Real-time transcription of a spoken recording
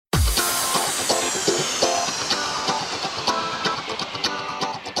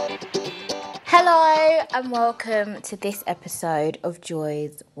and welcome to this episode of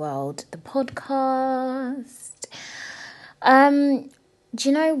Joy's World, the podcast. Do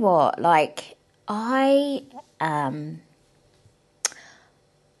you know what?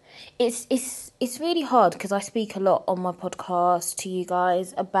 It's really hard because I speak a lot on my podcast to you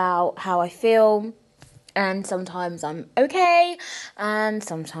guys about how I feel, and sometimes I'm okay, and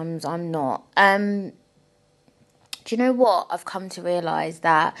sometimes I'm not. Do you know what? I've come to realise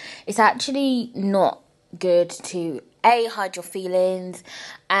that it's actually not good to hide your feelings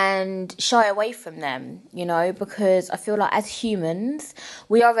and shy away from them, because I feel like as humans,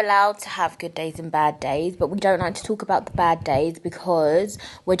 we are allowed to have good days and bad days, but we don't like to talk about the bad days because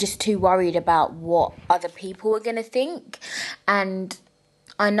we're just too worried about what other people are going to think. And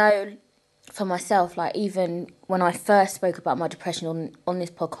I know for myself, even when I first spoke about my depression on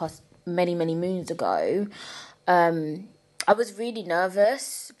this podcast many, many moons ago, I was really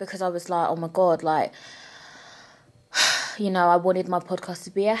nervous because I was like, oh my God, I wanted my podcast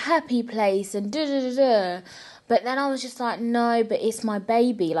to be a happy place and da-da-da-da. But then I was just like, no, but it's my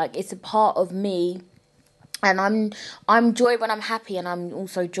baby. It's a part of me. And I'm joy when I'm happy, and I'm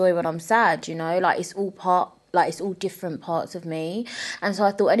also joy when I'm sad, it's all different parts of me. And so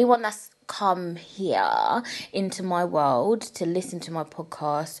I thought anyone that's come here into my world to listen to my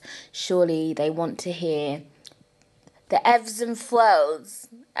podcast, surely they want to hear the ebbs and flows,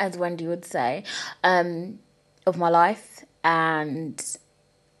 as Wendy would say, of my life. And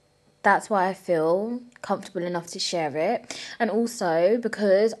that's why I feel comfortable enough to share it. And also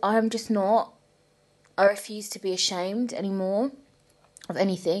because I refuse to be ashamed anymore of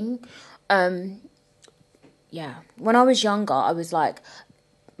anything. When I was younger, I was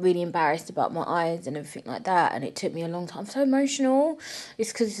really embarrassed about my eyes and everything like that, and it took me a long time. I'm so emotional.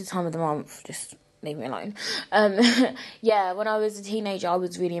 It's because it's the time of the month, just leave me alone. When I was a teenager, I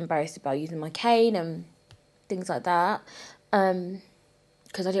was really embarrassed about using my cane and things like that,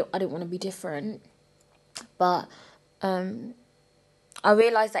 because I didn't want to be different. But I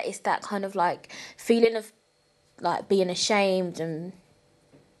realised that it's that kind of feeling of being ashamed and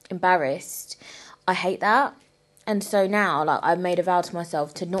embarrassed. I hate that. And so now, I've made a vow to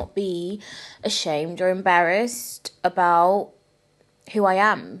myself to not be ashamed or embarrassed about who I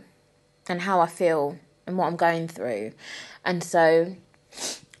am and how I feel and what I'm going through. And so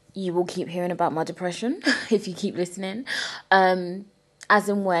you will keep hearing about my depression if you keep listening, as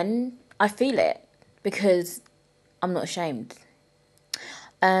and when I feel it, because I'm not ashamed.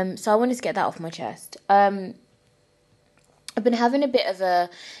 So I wanted to get that off my chest. I've been having a bit of a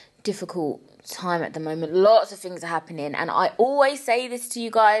difficult time at the moment. Lots of things are happening, and I always say this to you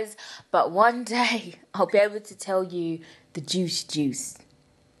guys, but one day I'll be able to tell you the juice.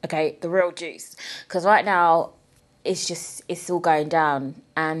 Okay, the real juice. Because right now, it's all going down.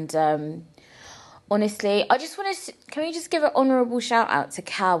 And honestly, can we just give an honourable shout out to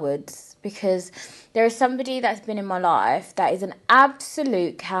cowards? Because there is somebody that's been in my life that is an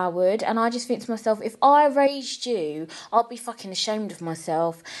absolute coward. And I just think to myself, if I raised you, I'll be fucking ashamed of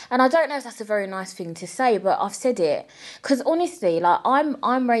myself. And I don't know if that's a very nice thing to say, but I've said it. Because honestly,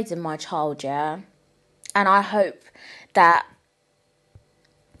 I'm raising my child, yeah? And I hope that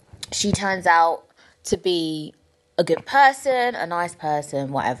she turns out to be a good person, a nice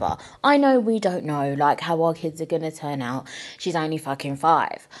person, whatever. I know we don't know, how our kids are going to turn out. She's only fucking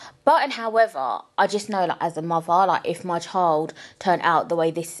 5. But, and however, I just know, as a mother, if my child turned out the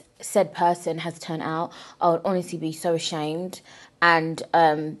way this said person has turned out, I would honestly be so ashamed. And,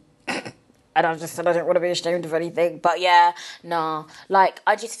 and I just said I don't want to be ashamed of anything. But yeah, nah.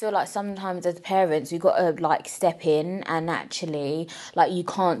 I just feel sometimes as parents, we've got to, step in and actually, you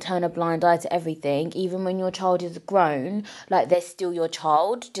can't turn a blind eye to everything. Even when your child is grown, they're still your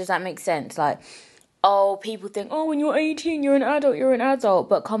child. Does that make sense? People think, when you're 18, you're an adult.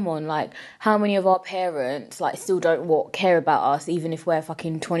 But come on, how many of our parents, still don't care about us, even if we're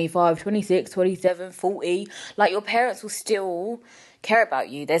fucking 25, 26, 27, 40. Your parents will still care about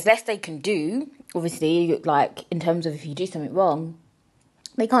you. There's less they can do, obviously, in terms of if you do something wrong.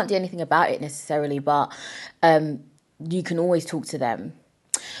 They can't do anything about it necessarily, but you can always talk to them.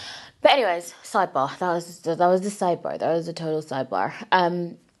 But anyways, sidebar. That was the sidebar. That was a total sidebar.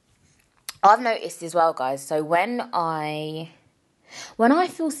 I've noticed as well, guys, so when I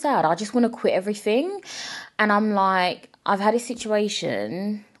feel sad, I just want to quit everything. And I'm I've had a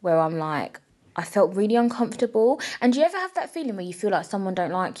situation where I'm I felt really uncomfortable. And do you ever have that feeling where you feel like someone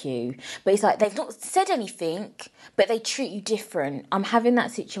don't like you, but it's they've not said anything, but they treat you different? I'm having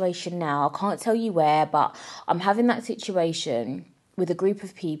that situation now. I can't tell you where, but I'm having that situation. with a group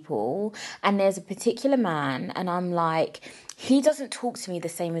of people, and there's a particular man, and I'm like, he doesn't talk to me the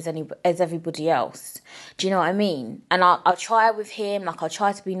same as everybody else. Do you know what I mean? And I'll try with him, like I'll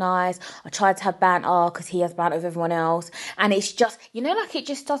try to be nice, I'll try to have banter because he has banter with everyone else, and it's just, you know, like it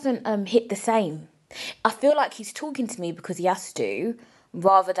just doesn't hit the same. I feel like he's talking to me because he has to,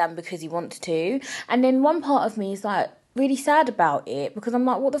 rather than because he wants to. And then one part of me is like really sad about it because I'm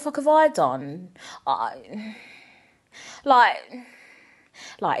like, what the fuck have I done? Like,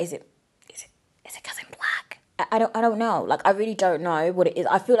 is it Cousin Black? I don't know. Like, I really don't know what it is.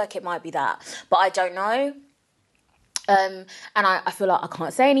 I feel like it might be that, but I don't know. And I feel like I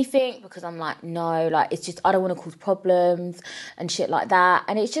can't say anything because I'm like, no, like, it's just, I don't want to cause problems and shit like that.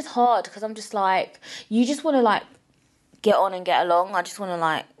 And it's just hard because I'm just like, you just want to, like, get on and get along. I just want to,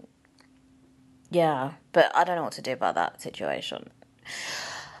 like, yeah. But I don't know what to do about that situation.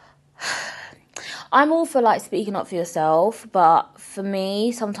 I'm all for, like, speaking up for yourself, but for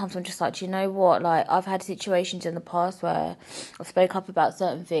me, sometimes I'm just like, do you know what? Like, I've had situations in the past where I've spoke up about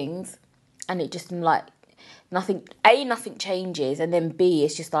certain things, and it just, like, nothing changes, and then B,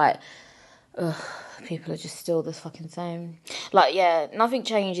 it's just like, ugh, people are just still the fucking same. Like, yeah, nothing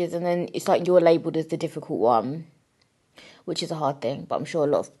changes, and then it's like you're labelled as the difficult one, which is a hard thing, but I'm sure a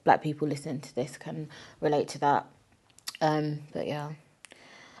lot of black people listening to this can relate to that. But yeah.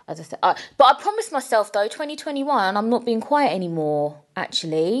 As I said, but I promised myself though, 2021, I'm not being quiet anymore.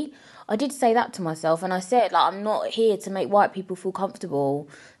 Actually, I did say that to myself, and I said, like, I'm not here to make white people feel comfortable.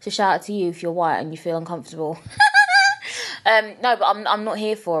 So shout out to you if you're white and you feel uncomfortable. No, but I'm not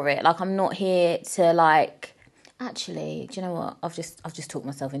here for it. Like, I'm not here to, like. Actually, do you know what? I've just talked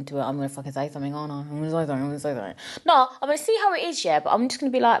myself into it. I'm gonna fucking say something, aren't I? I'm gonna say something. No, I'm gonna see how it is, yeah. But I'm just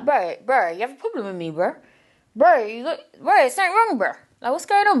gonna be like, bro, you have a problem with me, bro. Bro, it's not wrong, bro. Like, what's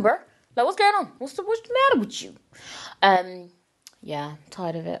going on, bro? Like, what's going on? What's the matter with you? Yeah,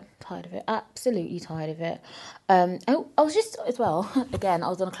 tired of it. Absolutely tired of it. I was just, as well, again, I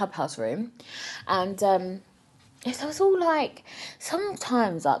was on a Clubhouse room, and yes, I was all like,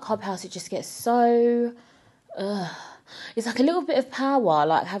 sometimes, like, Clubhouse, it just gets so, it's like a little bit of power,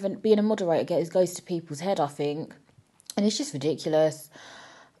 like, being a moderator goes to people's head, I think, and it's just ridiculous.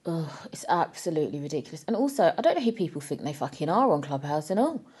 Ugh, it's absolutely ridiculous. And also, I don't know who people think they fucking are on Clubhouse and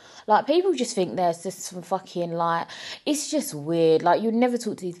all. Like, people just think there's just some fucking, like, it's just weird. Like, you'd never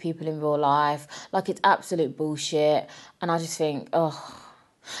talk to these people in real life. Like, it's absolute bullshit. And I just think, ugh.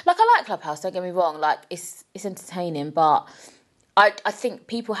 Like, I like Clubhouse, don't get me wrong. Like, it's entertaining, but I think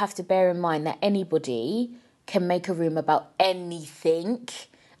people have to bear in mind that anybody can make a room about anything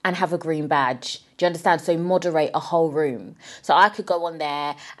and have a green badge. Do you understand? So moderate a whole room. So I could go on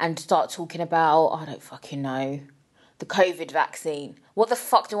there and start talking about, I don't fucking know, the COVID vaccine. What the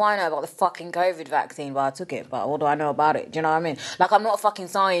fuck do I know about the fucking COVID vaccine? Well, I took it, but what do I know about it? Do you know what I mean? Like, I'm not a fucking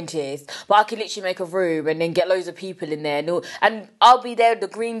scientist, but I could literally make a room and then get loads of people in there. And I'll be there with the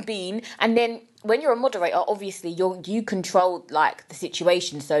green bean. And then when you're a moderator, obviously, you control, like, the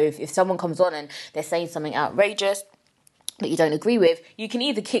situation. So if someone comes on and they're saying something outrageous that you don't agree with, you can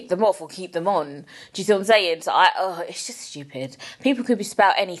either kick them off or keep them on. Do you see what I'm saying? So it's just stupid. People could be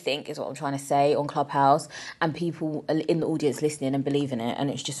spout anything, is what I'm trying to say, on Clubhouse, and people in the audience listening and believing it, and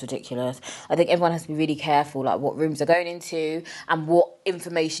it's just ridiculous. I think everyone has to be really careful, like, what rooms they're going into and what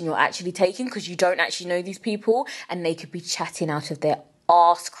information you're actually taking, because you don't actually know these people, and they could be chatting out of their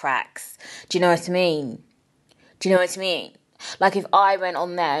arse cracks. Do you know what I mean? Like, if I went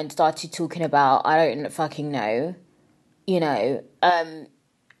on there and started talking about, I don't fucking know, you know, I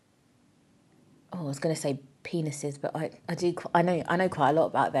was going to say penises, but I know quite a lot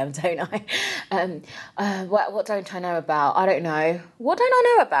about them, don't I? What don't I know about? I don't know. What don't I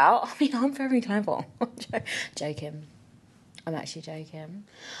know about? I mean, I'm very clever. Joking. I'm actually joking.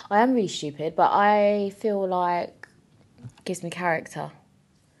 I am really stupid, but I feel like it gives me character.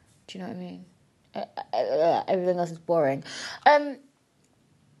 Do you know what I mean? Everything else is boring. I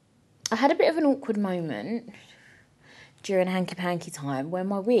had a bit of an awkward moment during hanky panky time where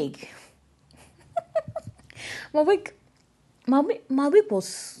my wig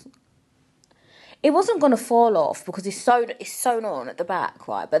was, it wasn't gonna fall off because it's sewn on at the back,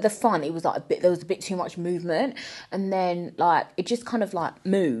 right? But the front, it was like there was a bit too much movement, and then, like, it just kind of, like,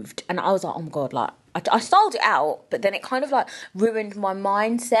 moved, and I was like, oh my god, like, I styled it out, but then it kind of, like, ruined my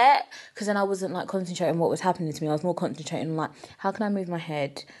mindset, because then I wasn't, like, concentrating on what was happening to me. I was more concentrating on, like, how can I move my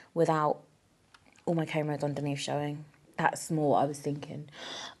head without all my cameras underneath showing? That's more what I was thinking.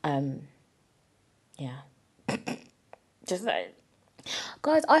 Yeah. Just like,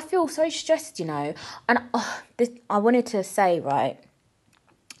 guys, I feel so stressed, you know. And I wanted to say, right,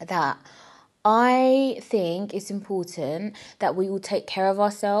 that I think it's important that we all take care of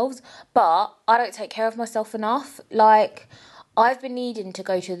ourselves, but I don't take care of myself enough. Like, I've been needing to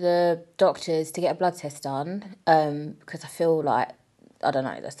go to the doctors to get a blood test done, because I feel like, I don't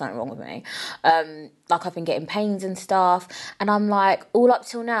know, there's something wrong with me. Like, I've been getting pains and stuff, and I'm like, all up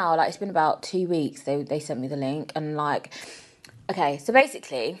till now, like, it's been about 2 weeks, they sent me the link, and like, okay, so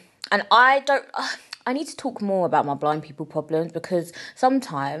basically, and I need to talk more about my blind people problems, because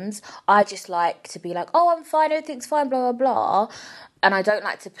sometimes I just like to be like, oh, I'm fine, everything's fine, blah, blah, blah. And I don't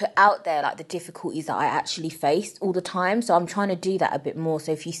like to put out there like the difficulties that I actually faced all the time. So I'm trying to do that a bit more.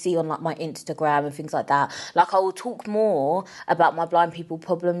 So if you see on like my Instagram and things like that, like I will talk more about my blind people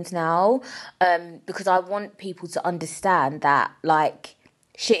problems now, because I want people to understand that like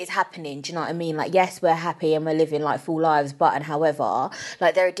shit is happening. Do you know what I mean? Like, yes, we're happy and we're living like full lives, but and however,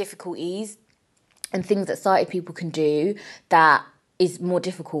 like there are difficulties and things that sighted people can do that is more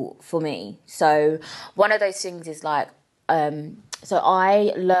difficult for me. So one of those things is like, so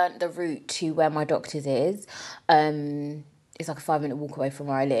I learnt the route to where my doctor's is. It's like a 5-minute walk away from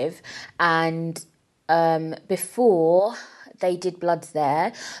where I live. And before they did bloods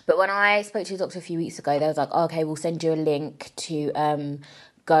there, but when I spoke to the doctor a few weeks ago, they was like, oh, okay, we'll send you a link to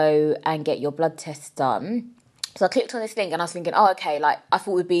go and get your blood tests done. So I clicked on this link and I was thinking, oh, okay, like, I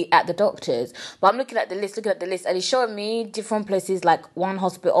thought we'd be at the doctor's. But I'm looking at the list, and it's showing me different places, like one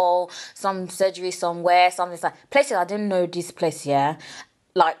hospital, some surgery somewhere, something like places I didn't know this place, yeah.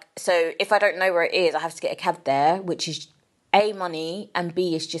 Like, so if I don't know where it is, I have to get a cab there, which is A, money, and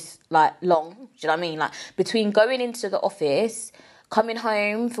B, is just, like, long. Do you know what I mean? Like, between going into the office, coming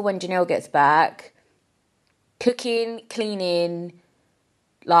home for when Janelle gets back, cooking, cleaning,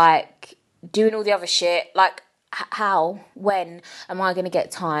 like, doing all the other shit, like, when am I going to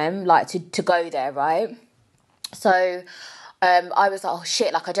get time, like, to go there, right? So I was like, oh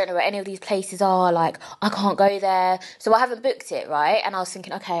shit, like I don't know where any of these places are, like I can't go there, so I haven't booked it, right? And I was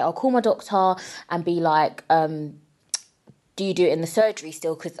thinking, okay, I'll call my doctor and be like, do you do it in the surgery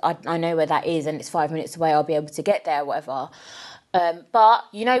still, because I know where that is and it's 5 minutes away, I'll be able to get there, whatever. But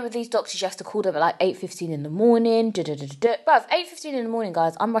you know, with these doctors, you have to call them at like 8:15 in the morning. But 8:15 in the morning,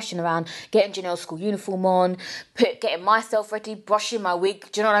 guys, I'm rushing around getting Janelle's school uniform on, getting myself ready, brushing my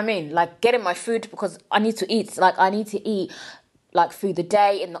wig. Do you know what I mean? Like getting my food, because I need to eat. Like I need to eat like through the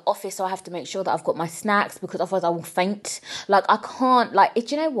day in the office, so I have to make sure that I've got my snacks, because otherwise I will faint. Like I can't. Like, do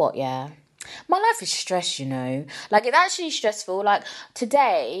you know what? Yeah. My life is stress, you know. Like, it's actually stressful. Like,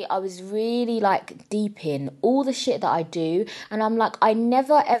 today, I was really, like, deep in all the shit that I do. And I'm like, I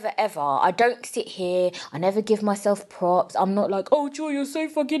never, ever, ever, I don't sit here. I never give myself props. I'm not like, oh, Joy, you're so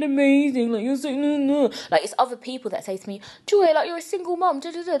fucking amazing. Like, you're so, no. Like, it's other people that say to me, Joy, like, you're a single mum.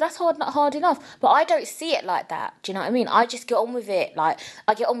 That's hard enough. But I don't see it like that. Do you know what I mean? I just get on with it. Like,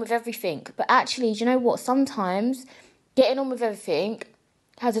 I get on with everything. But actually, do you know what? Sometimes getting on with everything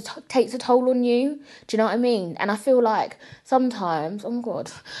takes a toll on you. Do you know what I mean? And I feel like sometimes, oh my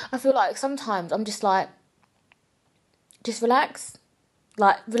God, I feel like sometimes I'm just like, just relax.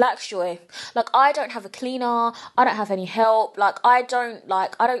 Like, relax, Joy. Like, I don't have a cleaner. I don't have any help. Like, I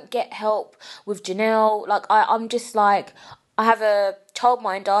don't get help with Janelle. Like, I'm just like, I have a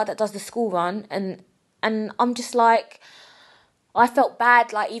childminder that does the school run, and I'm just like, I felt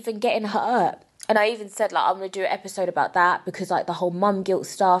bad, like, even getting her up. And I even said, like, I'm going to do an episode about that, because, like, the whole mum guilt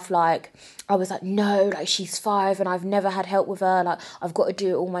stuff, like, I was like, no, like, she's 5 and I've never had help with her. Like, I've got to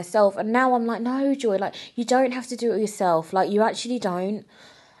do it all myself. And now I'm like, no, Joy, like, you don't have to do it yourself. Like, you actually don't.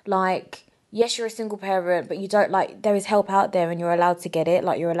 Like, yes, you're a single parent, but you don't, like, there is help out there and you're allowed to get it.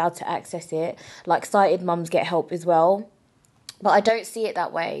 Like, you're allowed to access it. Like, sighted mums get help as well. But I don't see it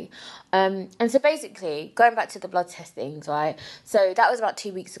that way. And so basically, going back to the blood test things, right? So that was about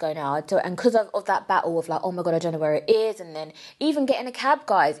 2 weeks ago now. And because of that battle of like, oh my God, I don't know where it is. And then even getting a cab,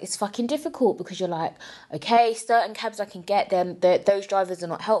 guys, it's fucking difficult, because you're like, okay, certain cabs I can get, then those drivers are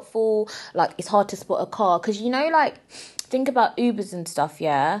not helpful. Like, it's hard to spot a car. Because, you know, like, think about Ubers and stuff,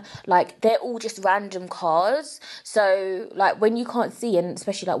 yeah? Like, they're all just random cars. So, like, when you can't see, and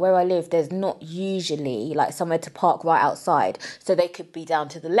especially, like, where I live, there's not usually, like, somewhere to park right outside. So they could be down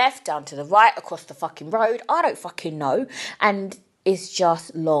to the left, down to the right, across the fucking road. I don't fucking know. And it's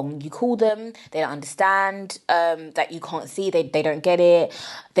just long. You call them, they don't understand that you can't see. They don't get it.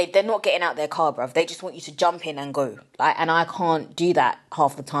 They're not getting out their car, bruv. They just want you to jump in and go. Like, and I can't do that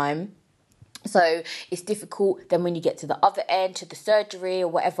half the time. So it's difficult. Then when you get to the other end, to the surgery or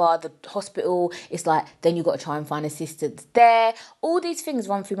whatever, the hospital, it's like, then you've got to try and find assistance there. All these things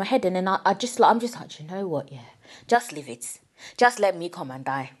run through my head. And then I'm just like, you know what? Yeah, just leave it. Just let me come and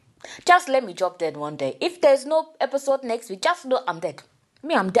die. Just let me drop dead one day. If there's no episode next week, just know I'm dead.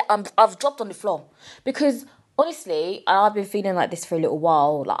 I've dropped on the floor because honestly, I've been feeling like this for a little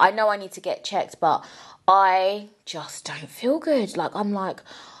while. Like, I know I need to get checked, but I just don't feel good. Like, I'm like,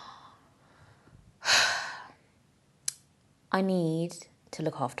 I need to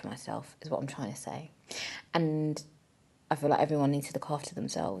look after myself, is what I'm trying to say. And I feel like everyone needs to look after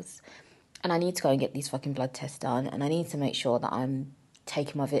themselves. And I need to go and get these fucking blood tests done. And I need to make sure that I'm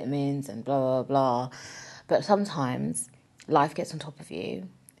taking my vitamins and blah, blah, blah. But sometimes life gets on top of you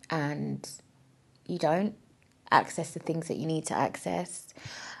and you don't access the things that you need to access.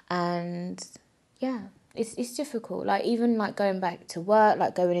 And yeah, it's difficult. Like, even like going back to work,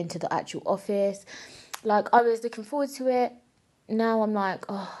 like going into the actual office, like I was looking forward to it. Now I'm like,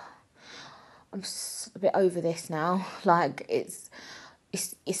 oh, I'm a bit over this now. Like, it's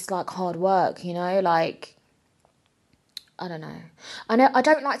like hard work, you know, like, I don't know. I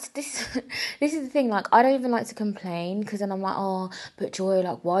don't like to, this this is the thing, like, I don't even like to complain, because then I'm like, oh, but Joy,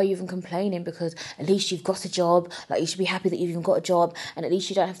 like, why are you even complaining? Because at least you've got a job, like, you should be happy that you've even got a job, and at least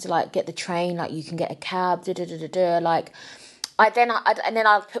you don't have to, like, get the train, like, you can get a cab, like, and then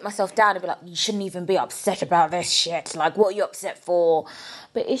I'll put myself down and be like, you shouldn't even be upset about this shit, like, what are you upset for?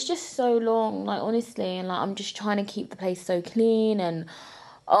 But it's just so long, like, honestly, and like, I'm just trying to keep the place so clean, and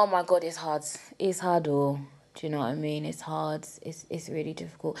oh my god, it's hard. It's hard, or do you know what I mean? It's hard. It's really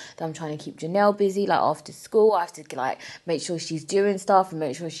difficult. That I'm trying to keep Janelle busy. Like, after school, I have to like make sure she's doing stuff and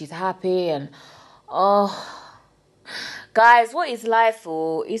make sure she's happy. And oh, guys, what is life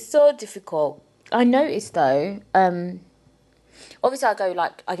for? It's so difficult. I noticed though. Obviously,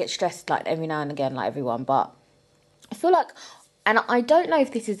 I get stressed like every now and again, like everyone. But I feel like, and I don't know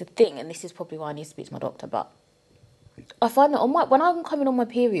if this is a thing, and this is probably why I need to speak to my doctor, but I find that when I'm coming on my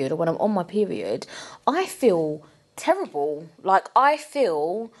period, or when I'm on my period, I feel terrible. Like, I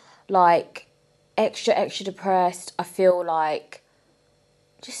feel like extra depressed. I feel like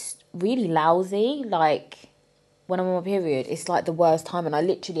just really lousy. Like, when I'm on my period, it's like the worst time, and I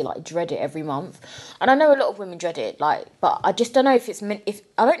literally like dread it every month. And I know a lot of women dread it, like, but I just don't know if it's meant. If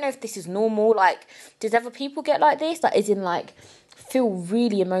I don't know if this is normal. Like, does other people get like this? Like, as in like, feel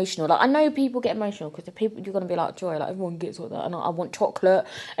really emotional. Like, I know people get emotional because the people, you're gonna be like, Joy, like, everyone gets like that, and I want chocolate.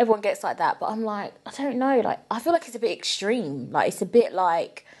 Everyone gets like that, but I'm like, I don't know. Like, I feel like it's a bit extreme. Like, it's a bit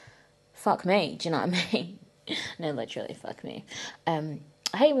like, fuck me. Do you know what I mean? No, literally, fuck me.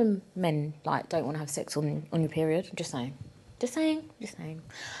 I hate when men like don't want to have sex on your period. Just saying.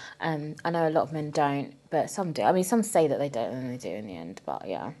 I know a lot of men don't, but some do. I mean, some say that they don't, and they do in the end. But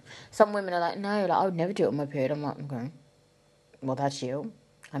yeah, some women are like, no, like, I would never do it on my period. I'm like, okay, well, that's you.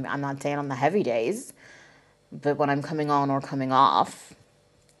 I mean, I'm not saying on the heavy days, but when I'm coming on or coming off,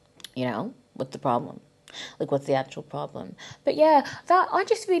 you know, what's the problem? Like, what's the actual problem? But yeah, that I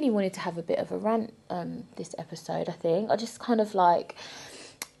just really wanted to have a bit of a rant this episode. I think I just kind of like.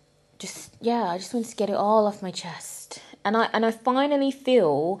 I just wanted to get it all off my chest. And I finally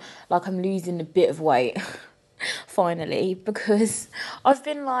feel like I'm losing a bit of weight. Finally, because I've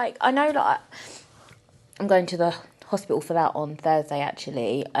been like, I know like I'm going to the hospital for that on Thursday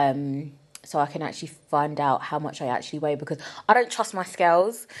actually. So I can actually find out how much I actually weigh, because I don't trust my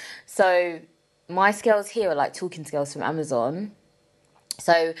scales. So my scales here are like talking scales from Amazon.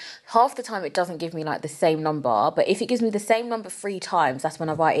 So half the time it doesn't give me like the same number, but if it gives me the same number 3 times, that's when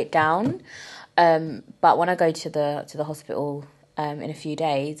I write it down. But when I go to the hospital in a few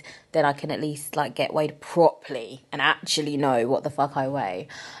days, then I can at least like get weighed properly and actually know what the fuck I weigh.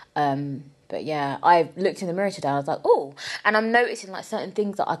 But yeah, I looked in the mirror today. I was like, oh, and I'm noticing like certain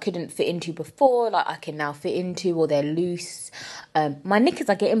things that I couldn't fit into before, like I can now fit into, or they're loose. My knickers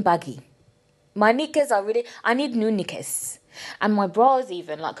are getting baggy. My knickers are really. I need new knickers. And my bras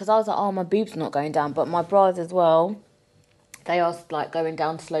even, like, because I was like, oh, my boobs not going down, but my bras as well, they are like going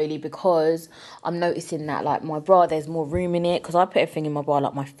down slowly, because I'm noticing that like my bra, there's more room in it, because I put everything in my bra,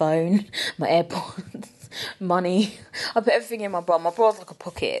 like my phone, my AirPods, money. I put everything in my bra. My bra's like a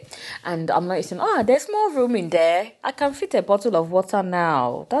pocket, and I'm noticing, there's more room in there. I can fit a bottle of water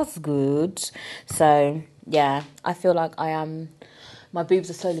now. That's good. So yeah, I feel like my boobs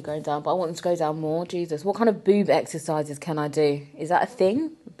are slowly going down, but I want them to go down more. Jesus, what kind of boob exercises can I do? Is that a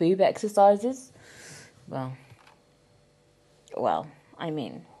thing? Boob exercises? Well, I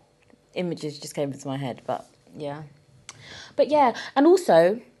mean, images just came into my head, but yeah. But yeah, and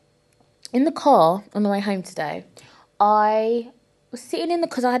also, in the car on the way home today, I was sitting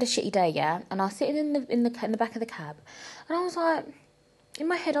because I had a shitty day, yeah, and I was sitting in the back of the cab, and I was like, in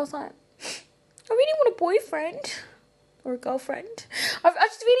my head, I was like, I really want a boyfriend. Or a girlfriend. I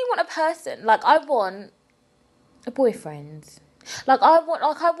just really want a person. Like, I want a boyfriend.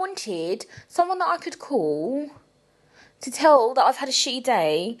 I wanted someone that I could call to tell that I've had a shitty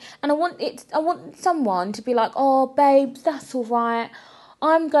day, and I want someone to be like, oh, babes, that's all right.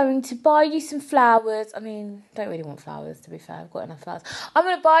 I'm going to buy you some flowers. I mean, don't really want flowers, to be fair. I've got enough flowers. I'm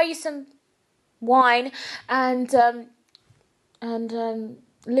going to buy you some wine and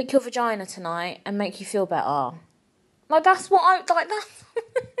lick your vagina tonight and make you feel better. Like, that's what I... Like, that's...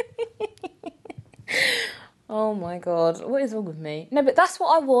 Oh, my God. What is wrong with me? No, but that's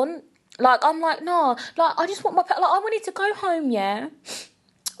what I want. Like, I'm like, no. Like, I just want my pet... Like, I wanted to go home, yeah?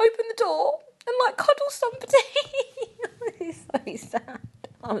 Open the door and, like, cuddle somebody. It's so sad.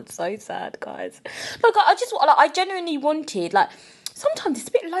 I'm so sad, guys. Like, I genuinely wanted, like... Sometimes it's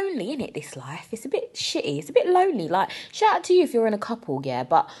a bit lonely, isn't it, this life? It's a bit shitty. It's a bit lonely. Like, shout out to you if you're in a couple, yeah?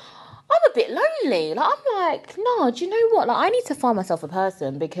 But I'm a bit lonely. Like, I'm like, no, do you know what? Like, I need to find myself a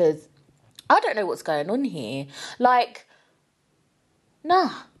person because I don't know what's going on here. Like,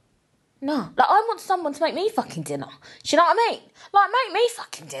 nah. Like, I want someone to make me fucking dinner. Do you know what I mean? Like, make me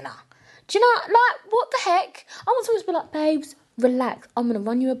fucking dinner. Do you know, like, what the heck? I want someone to be like, babes, relax. I'm going to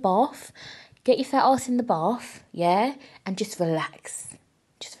run you a bath. Get your fat ass in the bath, yeah? And just relax.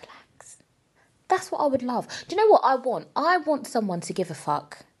 Just relax. That's what I would love. Do you know what I want? I want someone to give a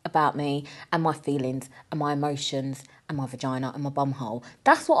fuck about me and my feelings and my emotions and my vagina and my bumhole.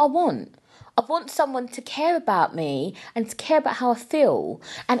 That's what I want. I want someone to care about me and to care about how I feel.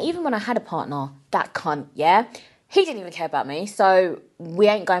 And even when I had a partner, that cunt, yeah? He didn't even care about me, so we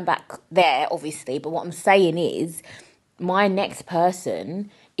ain't going back there, obviously. But what I'm saying is, my next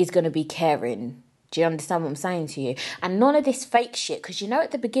person is going to be caring. Do you understand what I'm saying to you? And none of this fake shit, because you know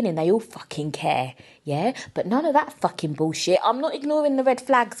at the beginning they all fucking care, yeah? But none of that fucking bullshit. I'm not ignoring the red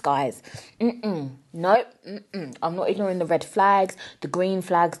flags, guys. Nope. I'm not ignoring the red flags, the green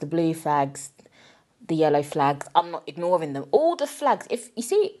flags, the blue flags, the yellow flags. I'm not ignoring them. All the flags. If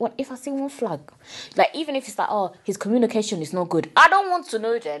I see one flag, like even if it's like, oh, his communication is not good, I don't want to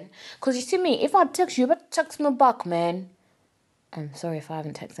know then. Because you see me, if I text you, you better text me back, man. I'm sorry if I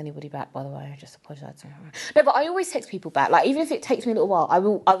haven't texted anybody back, by the way. I just apologise. No, but I always text people back. Like, even if it takes me a little while, I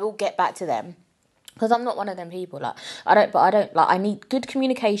will get back to them. Because I'm not one of them people. Like, I need good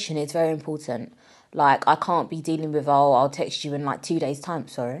communication. It's very important. Like, I can't be dealing with, oh, I'll text you in like 2 days' time.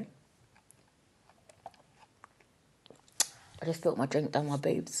 Sorry. I just spilled my drink down my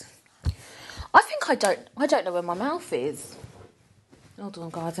boobs. I think I don't know where my mouth is. Hold on,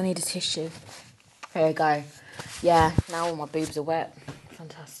 guys. I need a tissue. There we go. Yeah, now all my boobs are wet.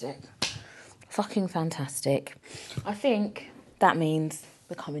 Fantastic. Fucking fantastic. I think that means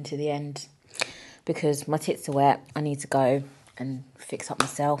we're coming to the end because my tits are wet. I need to go and fix up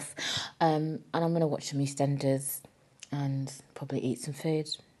myself. And I'm going to watch some EastEnders and probably eat some food.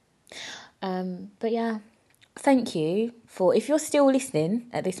 But yeah, thank you if you're still listening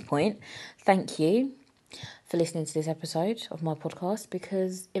at this point, thank you for listening to this episode of my podcast,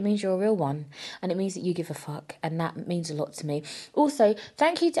 because it means you're a real one and it means that you give a fuck, and that means a lot to me. Also,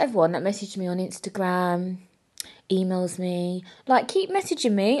 thank you to everyone that messaged me on Instagram, emails me. Like, keep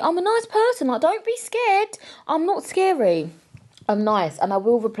messaging me. I'm a nice person. Like, don't be scared. I'm not scary. I'm nice, and I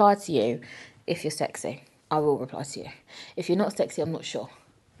will reply to you if you're sexy. I will reply to you. If you're not sexy, I'm not sure.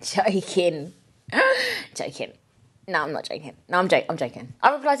 Joking. Joking. No, I'm not joking. No, I'm joking.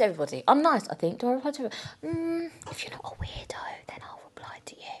 I reply to everybody. I'm nice, I think. Do I reply to everybody? If you're not a weirdo, then I'll reply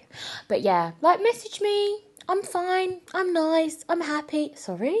to you. But yeah, like, message me. I'm fine. I'm nice. I'm happy.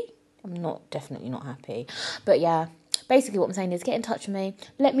 Sorry? I'm definitely not happy. But yeah, basically what I'm saying is get in touch with me.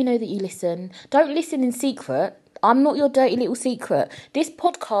 Let me know that you listen. Don't listen in secret. I'm not your dirty little secret. This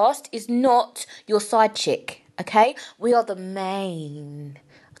podcast is not your side chick, okay? We are the main...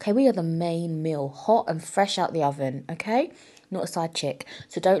 Okay, we are the main meal, hot and fresh out the oven, okay? Not a side chick.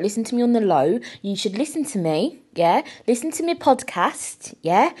 So don't listen to me on the low. You should listen to me, yeah? Listen to my podcast,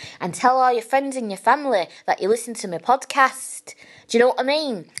 yeah? And tell all your friends and your family that you listen to my podcast. Do you know what I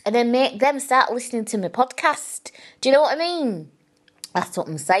mean? And then make them start listening to my podcast. Do you know what I mean? That's what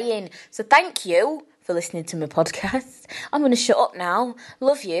I'm saying. So thank you for listening to my podcast. I'm going to shut up now.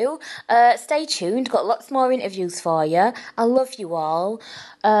 Love you. Stay tuned. Got lots more interviews for you. I love you all.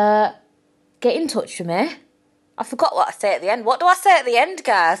 Get in touch with me. I forgot what I say at the end. What do I say at the end,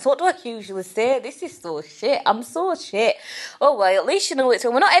 guys? What do I usually say? This is so shit. I'm so shit. Oh, well, at least you know it's...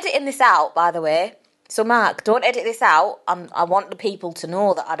 We're not editing this out, by the way. So, Mark, don't edit this out. I want the people to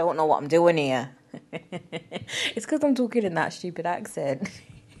know that I don't know what I'm doing here. It's because I'm talking in that stupid accent.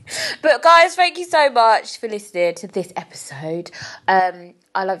 But guys, thank you so much for listening to this episode. I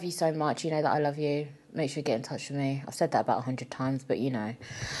love you so much. You know that I love you. Make sure you get in touch with me. I've said that about 100 times, but you know.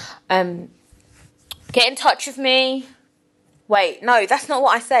 Get in touch with me. Wait, no, that's not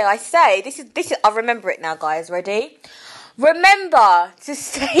what I say. I say, this is I remember it now, guys. Ready? Remember to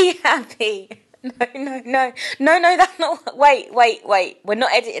stay happy. No, that's not... Wait. We're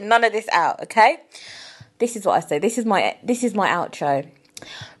not editing none of this out, okay? This is what I say. This is my outro.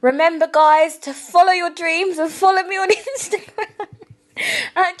 Remember, guys, to follow your dreams and follow me on Instagram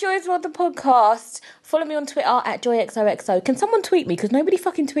at Joy's World the Podcast. Follow me on Twitter at JoyXOXO. Can someone tweet me? Because nobody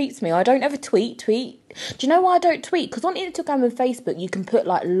fucking tweets me. I don't ever tweet. Do you know why I don't tweet? Because on Instagram and Facebook, you can put,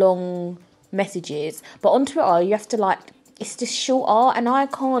 like, long messages. But on Twitter, you have to, like... It's just shorter, and I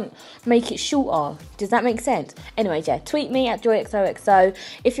can't make it shorter. Does that make sense? Anyway, yeah, tweet me at JoyXOXO.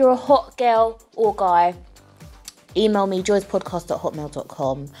 If you're a hot girl or guy, email me,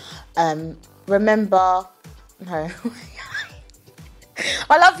 joyspodcast@hotmail.com. Remember... No.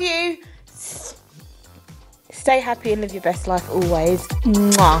 I love you. Stay happy and live your best life always.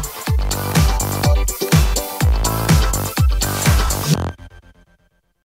 Mwah.